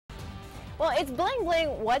Well, it's Bling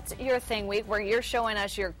Bling, What's Your Thing week, where you're showing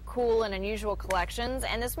us your cool and unusual collections.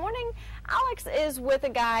 And this morning, Alex is with a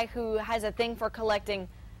guy who has a thing for collecting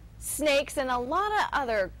snakes and a lot of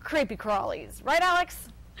other creepy crawlies. Right, Alex?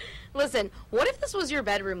 Listen, what if this was your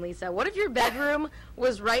bedroom, Lisa? What if your bedroom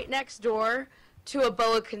was right next door to a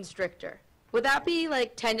boa constrictor? Would that be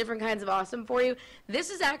like 10 different kinds of awesome for you? This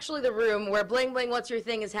is actually the room where Bling Bling What's Your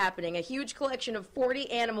Thing is happening. A huge collection of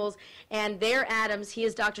 40 animals, and they're Adams. He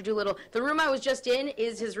is Dr. Dolittle. The room I was just in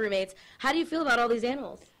is his roommates. How do you feel about all these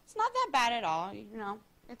animals? It's not that bad at all, you know.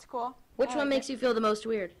 It's cool. Which one makes you feel the most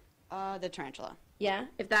weird? The tarantula. Yeah?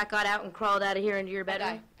 If that got out and crawled out of here into your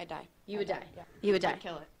bedroom? I'd die. You would die? Yeah. You would die? I'd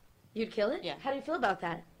kill it. You'd kill it? Yeah. How do you feel about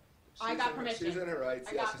that? I got permission. She's in her rights.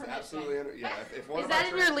 I Yeah, got she's permission. absolutely in her. Yeah. If one Is of that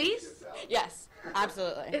our in your trainers lease? gets out, Yes,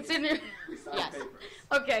 absolutely. It's in your... we sign Yes. papers.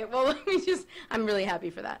 Okay, well, let me just... I'm really happy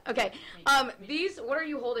for that. Okay, these... What are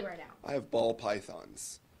you holding right now? I have ball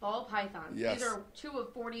pythons. Ball pythons. Yes. These are 2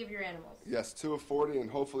 of 40 of your animals. Yes, 2 of 40, and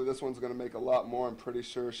hopefully this one's going to make a lot more. I'm pretty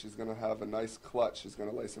sure she's going to have a nice clutch. She's going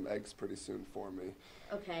to lay some eggs pretty soon for me.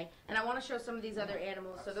 Okay, and I want to show some of these other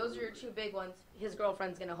animals. So those are your 2 big ones. His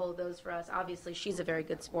girlfriend's going to hold those for us. Obviously, she's a very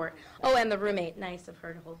good sport. Oh, and the roommate. Nice of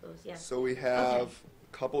her to hold those, yes. So we have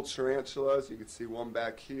a couple tarantulas. You can see one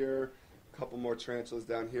back here. A couple more tarantulas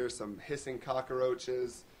down here. Some hissing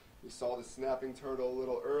cockroaches. You saw the snapping turtle a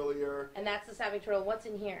little earlier. And that's the snapping turtle. What's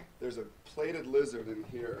in here? There's a plated lizard in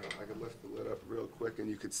here. I could lift the lid up real quick and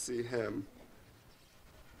you could see him.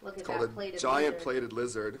 Look It's at called that a plated giant lizard. plated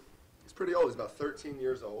lizard. He's pretty old. He's about 13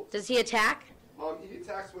 years old. Does he attack? He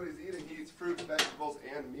attacks what he's eating. He eats fruits, vegetables,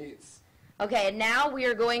 and meats. Okay, and now we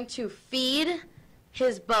are going to feed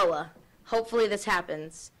his boa. Hopefully this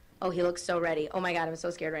happens. Oh, he looks so ready. Oh my God, I'm so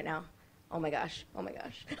scared right now. Oh my gosh. Oh my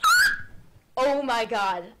gosh. Oh my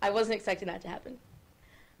God. I wasn't expecting that to happen.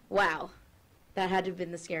 Wow. That had to have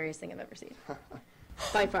been the scariest thing I've ever seen.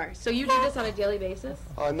 By far. So you do this on a daily basis?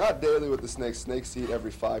 Not daily with the snakes. Snakes eat every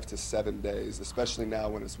 5 to 7 days, especially now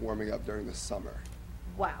when it's warming up during the summer.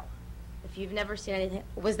 Wow. If you've never seen anything,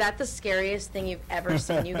 was that the scariest thing you've ever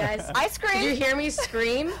seen, you guys? I screamed. Did you hear me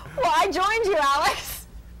scream? Well, I joined you, Alex.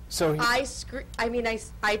 So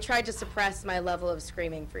I tried to suppress my level of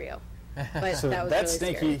screaming for you. But so that was that really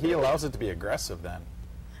snake, scary. he allows it to be aggressive then.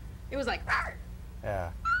 It was like, "Arr!"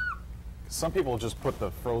 Yeah. Some people just put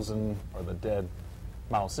the frozen or the dead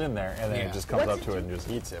mouse in there and then it just comes up to it and just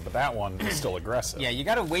eats it. But that one is still aggressive. Yeah, you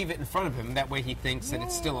got to wave it in front of him. That way he thinks that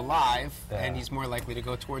it's still alive and he's more likely to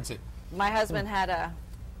go towards it. My husband had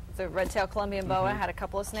the red-tailed Colombian boa, had a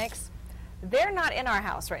couple of snakes. They're not in our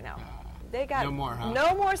house right now. They got No more, huh?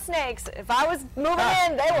 no more snakes. If I was moving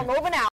in, they were moving out.